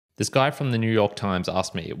This guy from the New York Times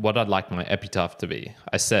asked me what I'd like my epitaph to be.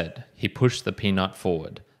 I said, he pushed the peanut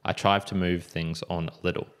forward. I tried to move things on a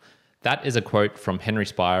little. That is a quote from Henry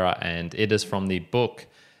Spira, and it is from the book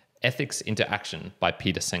Ethics into Action by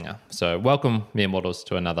Peter Singer. So welcome, mere mortals,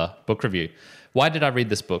 to another book review. Why did I read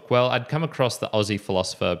this book? Well, I'd come across the Aussie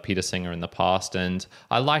philosopher Peter Singer in the past, and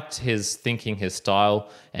I liked his thinking, his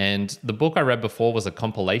style, and the book I read before was a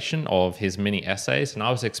compilation of his mini essays, and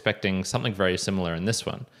I was expecting something very similar in this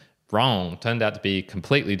one. Wrong. Turned out to be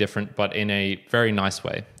completely different, but in a very nice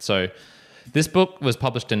way. So this book was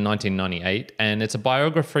published in 1998, and it's a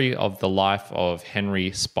biography of the life of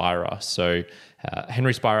Henry Spira. So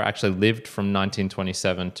Henry Spira actually lived from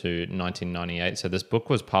 1927 to 1998. So this book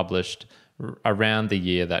was published around the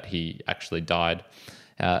year that he actually died.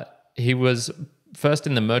 He was first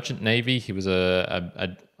in the merchant navy. He was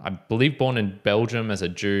I believe, born in Belgium as a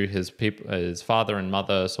Jew. His father and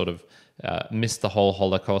mother sort of missed the whole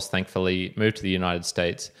Holocaust, thankfully, moved to the United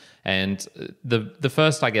States. And the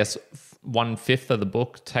first, I guess, 1/5 of the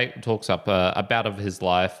book talks up about of his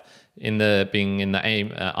life being in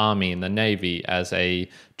the army, in the navy, as a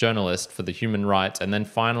journalist for the human rights, and then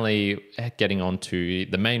finally getting on to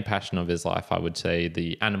the main passion of his life, I would say,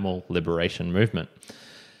 the animal liberation movement.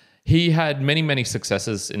 He had many, many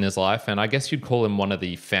successes in his life, and I guess you'd call him one of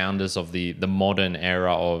the founders of the modern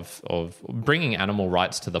era of bringing animal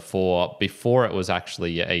rights to the fore before it was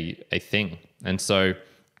actually a thing. And so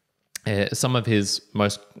some of his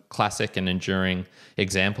most classic and enduring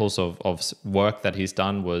examples of work that he's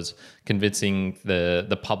done was convincing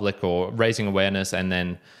the public, or raising awareness, and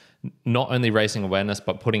then not only raising awareness,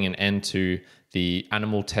 but putting an end to the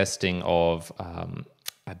animal testing of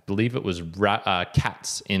I believe it was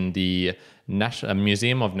cats in the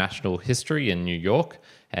Museum of Natural History in New York,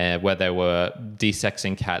 where they were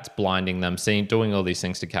desexing cats, blinding them, doing all these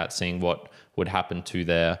things to cats, seeing what would happen to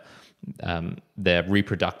their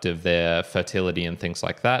reproductive, their fertility, and things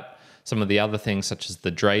like that. Some of the other things, such as the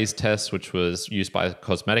Drey's test, which was used by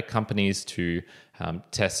cosmetic companies to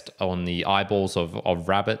test on the eyeballs of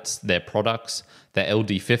rabbits, their products, the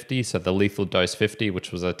LD50, so the lethal dose 50,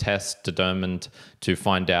 which was a test determined to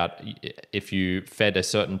find out if you fed a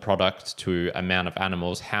certain product to amount of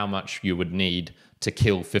animals, how much you would need to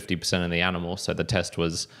kill 50% of the animals. So the test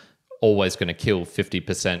was always going to kill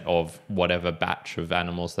 50% of whatever batch of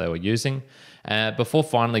animals they were using, before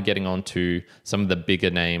finally getting on to some of the bigger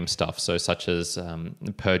name stuff, so such as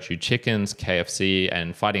Purdue chickens, KFC,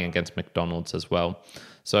 and fighting against McDonald's as well.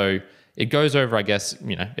 So it goes over, I guess,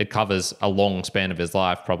 it covers a long span of his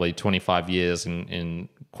life, probably 25 years in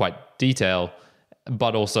quite detail,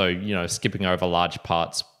 but also, skipping over large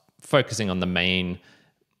parts, focusing on the main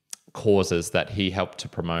causes that he helped to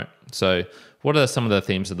promote. So what are some of the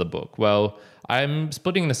themes of the book? Well, I'm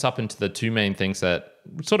splitting this up into the two main things that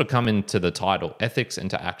sort of come into the title, ethics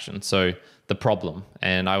into action. So the problem,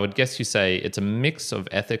 and I would guess you say it's a mix of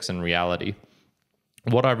ethics and reality.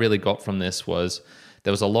 What I really got from this was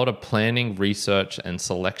there was a lot of planning, research, and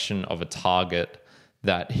selection of a target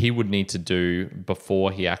that he would need to do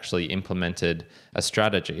before he actually implemented a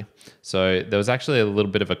strategy. So there was actually a little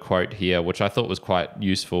bit of a quote here, which I thought was quite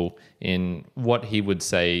useful in what he would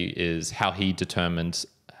say is how he determines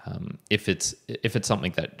if it's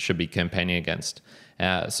something that should be campaigning against.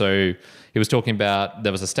 So he was talking about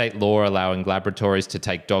there was a state law allowing laboratories to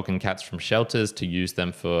take dog and cats from shelters to use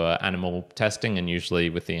them for animal testing, and usually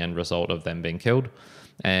with the end result of them being killed.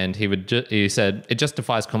 And he said, it just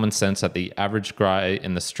defies common sense that the average guy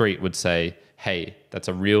in the street would say, hey, that's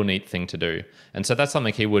a real neat thing to do. And so that's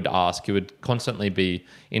something he would ask. He would constantly be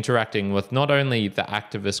interacting with not only the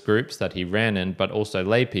activist groups that he ran in, but also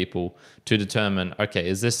lay people to determine, okay,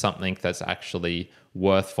 is this something that's actually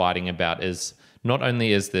worth fighting about? Not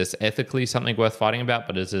only is this ethically something worth fighting about,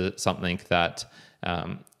 but is it something that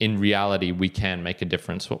in reality we can make a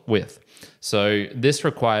difference with? So this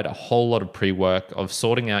required a whole lot of pre-work of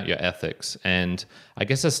sorting out your ethics. And I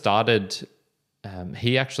guess it started,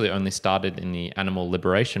 he actually only started in the animal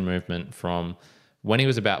liberation movement from when he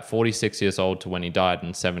was about 46 years old to when he died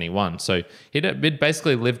in 71. So he'd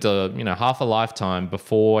basically lived half a lifetime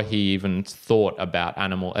before he even thought about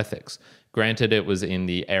animal ethics. Granted, it was in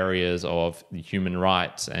the areas of human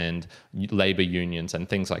rights and labor unions and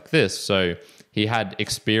things like this. So he had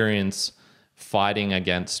experience fighting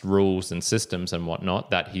against rules and systems and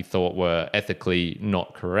whatnot that he thought were ethically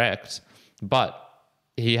not correct. But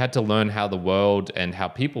he had to learn how the world and how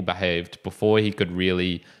people behaved before he could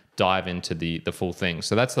really dive into the full thing.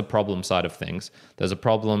 So that's the problem side of things. There's a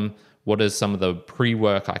problem. What is some of the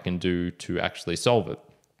pre-work I can do to actually solve it?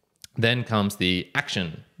 Then comes the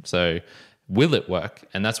action. So will it work?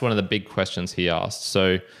 And that's one of the big questions he asked.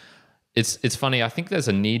 So it's funny. I think there's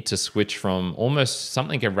a need to switch from almost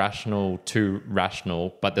something irrational to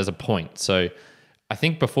rational, but there's a point. So I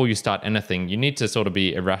think before you start anything, you need to sort of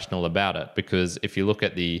be irrational about it, because if you look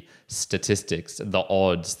at the statistics, the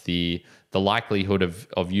odds, the likelihood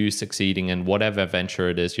of you succeeding in whatever venture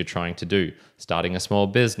it is you're trying to do, starting a small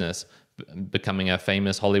business, becoming a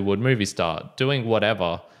famous Hollywood movie star, doing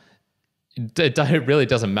whatever, it really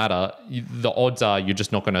doesn't matter. The odds are you're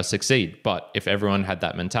just not going to succeed. But if everyone had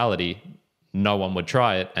that mentality, no one would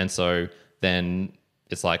try it. And so then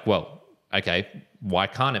it's like, well, okay, why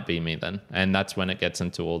can't it be me then? And that's when it gets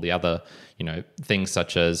into all the other, things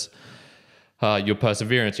such as your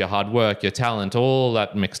perseverance, your hard work, your talent, all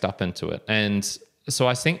that mixed up into it. And so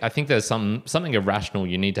I think there's something irrational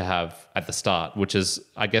you need to have at the start, which is,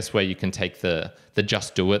 I guess, where you can take the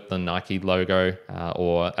just do it, the Nike logo,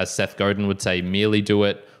 or as Seth Godin would say, merely do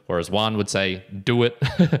it, or as Juan would say, do it.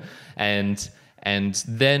 and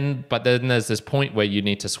then there's this point where you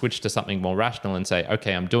need to switch to something more rational and say,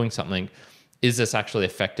 okay, I'm doing something. Is this actually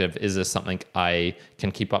effective? Is this something I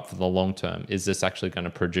can keep up for the long term? Is this actually going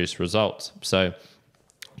to produce results? So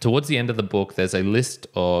towards the end of the book, there's a list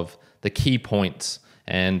of the key points,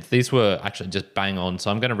 and these were actually just bang on.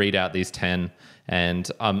 So I'm going to read out these 10,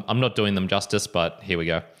 and I'm not doing them justice, but here we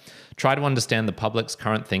go. Try to understand the public's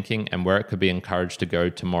current thinking and where it could be encouraged to go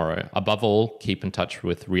tomorrow. Above all, keep in touch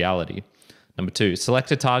with reality. Number 2,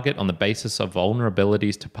 select a target on the basis of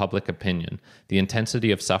vulnerabilities to public opinion, the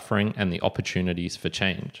intensity of suffering, and the opportunities for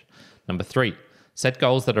change. Number 3, set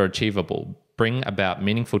goals that are achievable. Bring about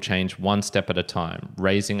meaningful change one step at a time.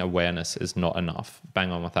 Raising awareness is not enough.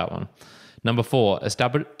 Bang on with that one. Number 4,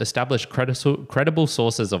 establish credible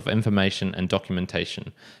sources of information and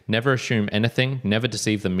documentation. Never assume anything, never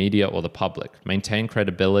deceive the media or the public. Maintain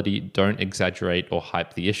credibility, don't exaggerate or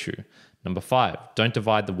hype the issue. Number 5, don't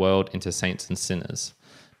divide the world into saints and sinners.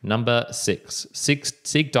 Number 6,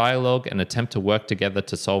 seek dialogue and attempt to work together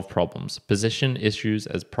to solve problems. Position issues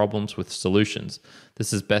as problems with solutions.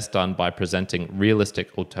 This is best done by presenting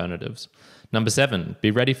realistic alternatives. Number 7,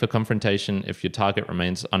 be ready for confrontation if your target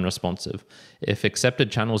remains unresponsive. If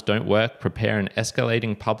accepted channels don't work, prepare an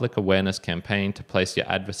escalating public awareness campaign to place your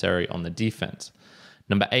adversary on the defense.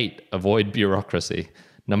 Number 8, avoid bureaucracy.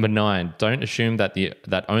 Number 9, don't assume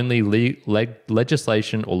that only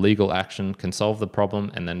legislation or legal action can solve the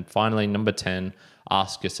problem. And then finally, number 10,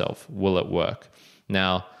 ask yourself, will it work?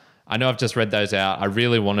 Now, I know I've just read those out. I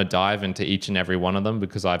really want to dive into each and every one of them,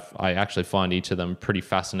 because I actually find each of them pretty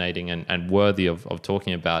fascinating and worthy of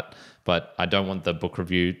talking about. But I don't want the book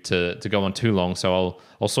review to go on too long. So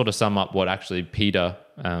I'll sort of sum up what actually Peter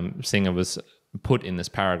Singer was put in this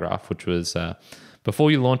paragraph, which was...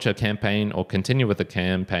 before you launch a campaign or continue with a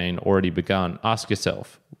campaign already begun, ask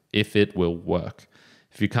yourself if it will work.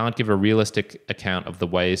 If you can't give a realistic account of the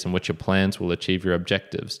ways in which your plans will achieve your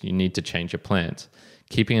objectives, you need to change your plans.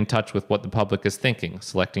 Keeping in touch with what the public is thinking,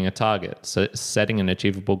 selecting a target, setting an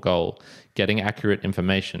achievable goal, getting accurate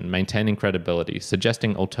information, maintaining credibility,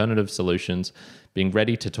 suggesting alternative solutions, being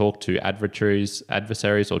ready to talk to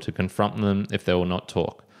adversaries or to confront them if they will not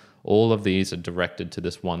talk. All of these are directed to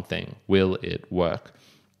this one thing: will it work?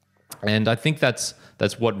 And I think that's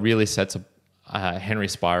what really sets Henry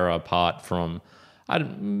Spira apart from... I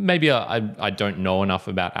don't know enough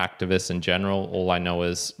about activists in general. All I know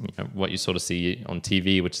is what you sort of see on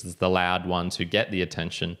TV, which is the loud ones who get the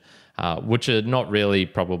attention, which are not really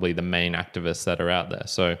probably the main activists that are out there.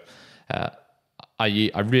 So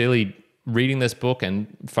I really, reading this book and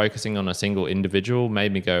focusing on a single individual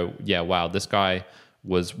made me go, yeah, wow, this guy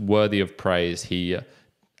was worthy of praise. He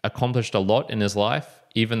accomplished a lot in his life,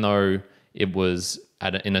 even though it was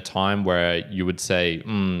in a time where you would say,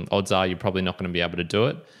 odds are you're probably not going to be able to do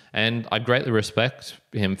it. And I greatly respect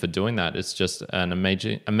him for doing that. It's just an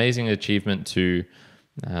amazing achievement to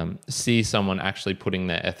see someone actually putting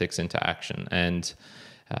their ethics into action. And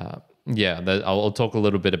I'll talk a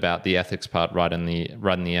little bit about the ethics part right in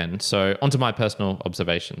the end. So onto my personal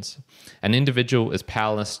observations. An individual is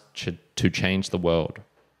powerless to change the world.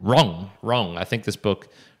 Wrong. I think this book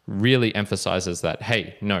really emphasizes that,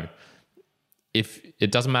 hey, no, if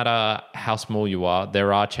it doesn't matter how small you are,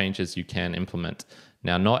 there are changes you can implement.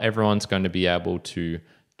 Now, not everyone's going to be able to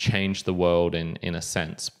change the world in a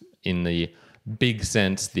sense, in the big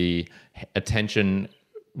sense, the attention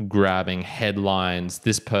grabbing headlines.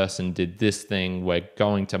 This person did this thing. We're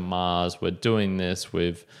going to Mars. We're doing this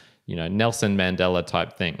with, Nelson Mandela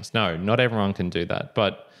type things. No, not everyone can do that.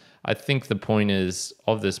 But I think the point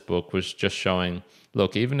of this book was just showing,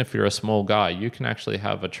 look, even if you're a small guy, you can actually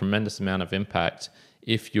have a tremendous amount of impact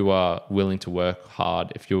if you are willing to work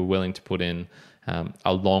hard, if you're willing to put in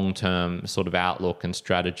a long-term sort of outlook and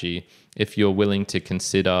strategy, if you're willing to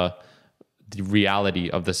consider the reality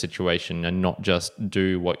of the situation and not just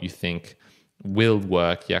do what you think will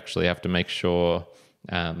work, you actually have to make sure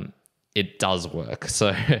it does work.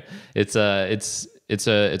 So it's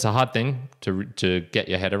a hard thing to get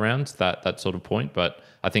your head around, that sort of point, but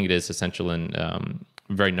I think it is essential and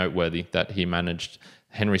very noteworthy that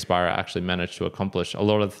Henry Spira actually managed to accomplish a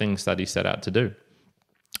lot of the things that he set out to do.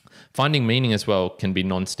 Finding meaning as well can be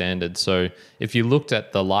non-standard. So if you looked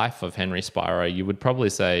at the life of Henry Spira, you would probably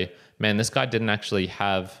say, man, this guy didn't actually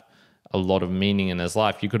have a lot of meaning in his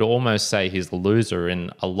life. You could almost say he's a loser in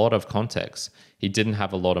a lot of contexts. He didn't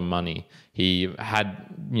have a lot of money. He had,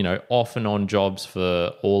 off and on jobs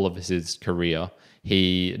for all of his career.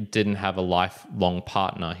 He didn't have a lifelong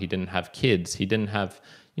partner. He didn't have kids. He didn't have,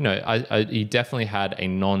 he definitely had a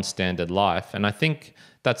non-standard life. And I think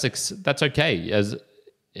that's okay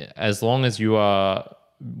as long as you are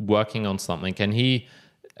working on something. And he,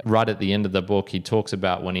 right at the end of the book, he talks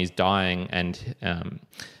about when he's dying, and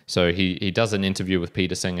so he does an interview with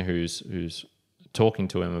Peter Singer, who's talking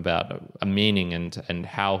to him about a meaning and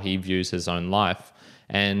how he views his own life.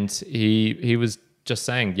 And he was just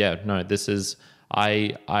saying, this is,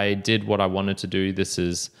 I did what I wanted to do. This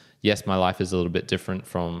is, yes, my life is a little bit different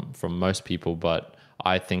from most people, but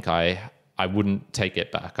I think I wouldn't take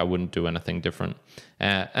it back. I wouldn't do anything different.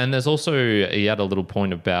 And there's also, he had a little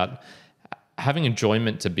point about having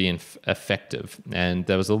enjoyment to be effective. And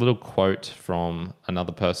there was a little quote from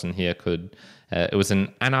another person here. It was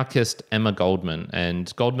an anarchist, Emma Goldman.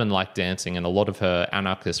 And Goldman liked dancing, and a lot of her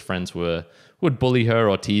anarchist friends would bully her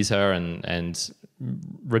or tease her and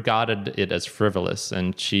regarded it as frivolous.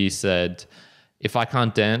 And she said, if I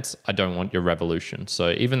can't dance, I don't want your revolution.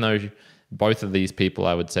 So even though both of these people,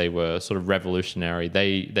 I would say, were sort of revolutionary,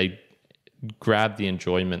 they grabbed the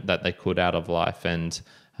enjoyment that they could out of life. And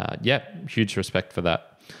huge respect for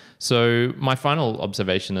that. So my final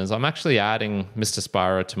observation is I'm actually adding Mr.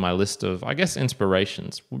 Spira to my list of, I guess,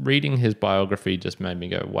 inspirations. Reading his biography just made me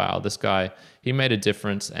go, wow, this guy, he made a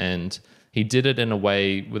difference, and he did it in a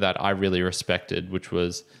way that I really respected, which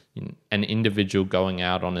was an individual going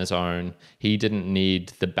out on his own. He didn't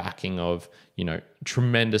need the backing of,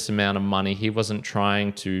 tremendous amount of money. He wasn't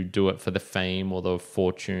trying to do it for the fame or the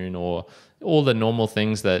fortune or all the normal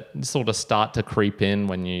things that sort of start to creep in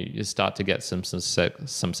when you start to get some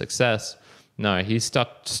success. No, he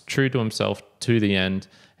stuck true to himself to the end.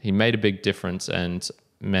 He made a big difference, and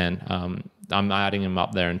man, I'm adding him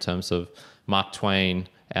up there in terms of Mark Twain,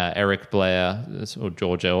 Eric Blair, or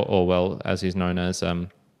George Orwell, as he's known as,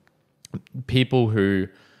 people who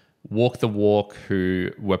walk the walk,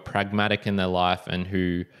 who were pragmatic in their life, and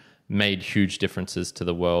who made huge differences to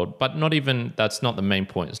the world. But that's not the main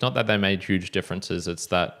point. It's not that they made huge differences. It's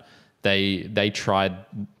that they tried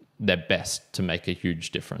their best to make a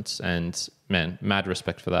huge difference. And man, mad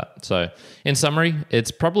respect for that. So in summary,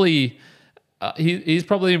 it's probably, he's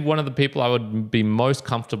probably one of the people I would be most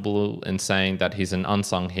comfortable in saying that he's an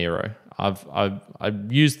unsung hero.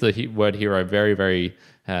 I've used the word hero very, very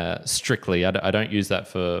strictly. I don't use that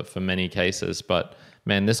for many cases, but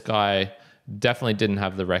man, this guy definitely didn't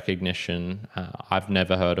have the recognition. I've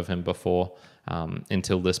never heard of him before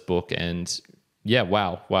until this book. And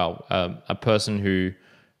wow. A person who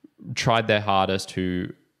tried their hardest, who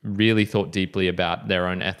really thought deeply about their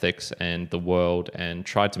own ethics and the world, and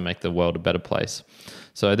tried to make the world a better place.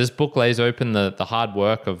 So this book lays open the hard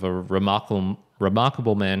work of a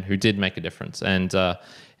remarkable man who did make a difference. And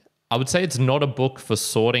I would say it's not a book for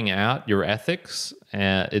sorting out your ethics.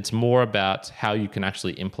 It's more about how you can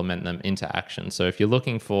actually implement them into action. So if you're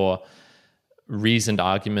looking for reasoned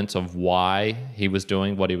arguments of why he was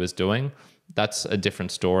doing what he was doing, that's a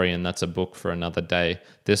different story, and that's a book for another day.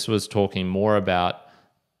 This was talking more about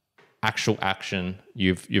actual action.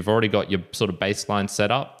 You've already got your sort of baseline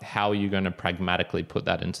set up. How are you going to pragmatically put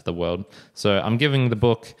that into the world? So I'm giving the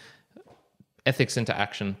book Ethics into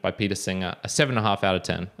Action by Peter Singer a 7.5 out of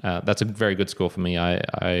 10. That's a very good score for me.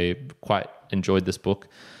 I quite enjoyed this book,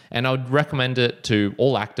 and I would recommend it to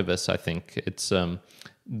all activists. I think it's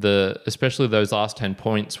especially those last 10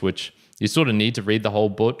 points, which you sort of need to read the whole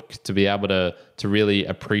book to be able to really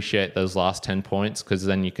appreciate those last 10 points, because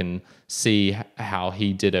then you can see how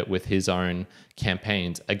he did it with his own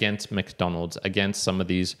campaigns against McDonald's, against some of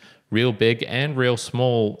these real big and real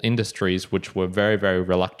small industries which were very, very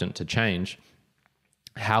reluctant to change.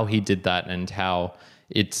 How he did that, and how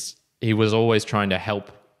he was always trying to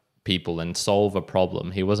help people and solve a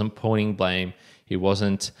problem. He wasn't pointing blame. He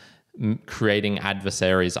wasn't creating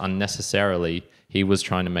adversaries unnecessarily. He was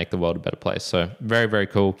trying to make the world a better place. So very, very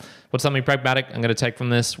cool. What's something pragmatic I'm going to take from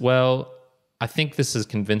this? Well, I think this has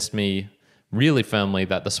convinced me really firmly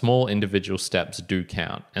that the small individual steps do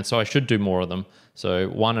count. And so I should do more of them. So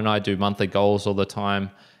Juan and I do monthly goals all the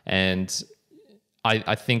time. And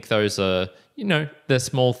I think those are, they're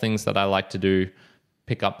small things that I like to do.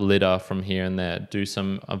 Pick up litter from here and there, do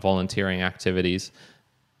some volunteering activities.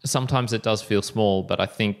 Sometimes it does feel small, but I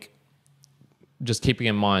think just keeping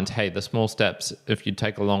in mind, hey, the small steps, if you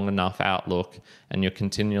take a long enough outlook and you're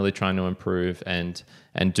continually trying to improve and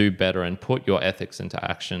do better and put your ethics into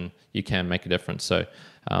action, you can make a difference. So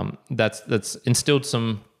that's instilled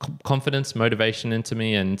some confidence, motivation into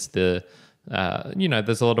me, and there's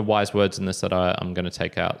a lot of wise words in this that I'm going to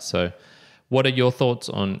take out. So what are your thoughts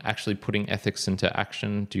on actually putting ethics into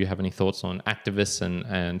action? Do you have any thoughts on activists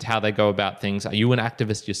and how they go about things? Are you an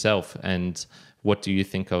activist yourself? And what do you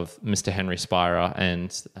think of Mr. Henry Spira and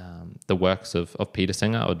the works of Peter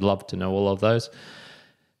Singer? I would love to know all of those.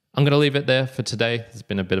 I'm going to leave it there for today. It's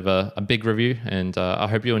been a bit of a big review, and I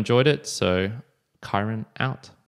hope you enjoyed it. So, Kyron out.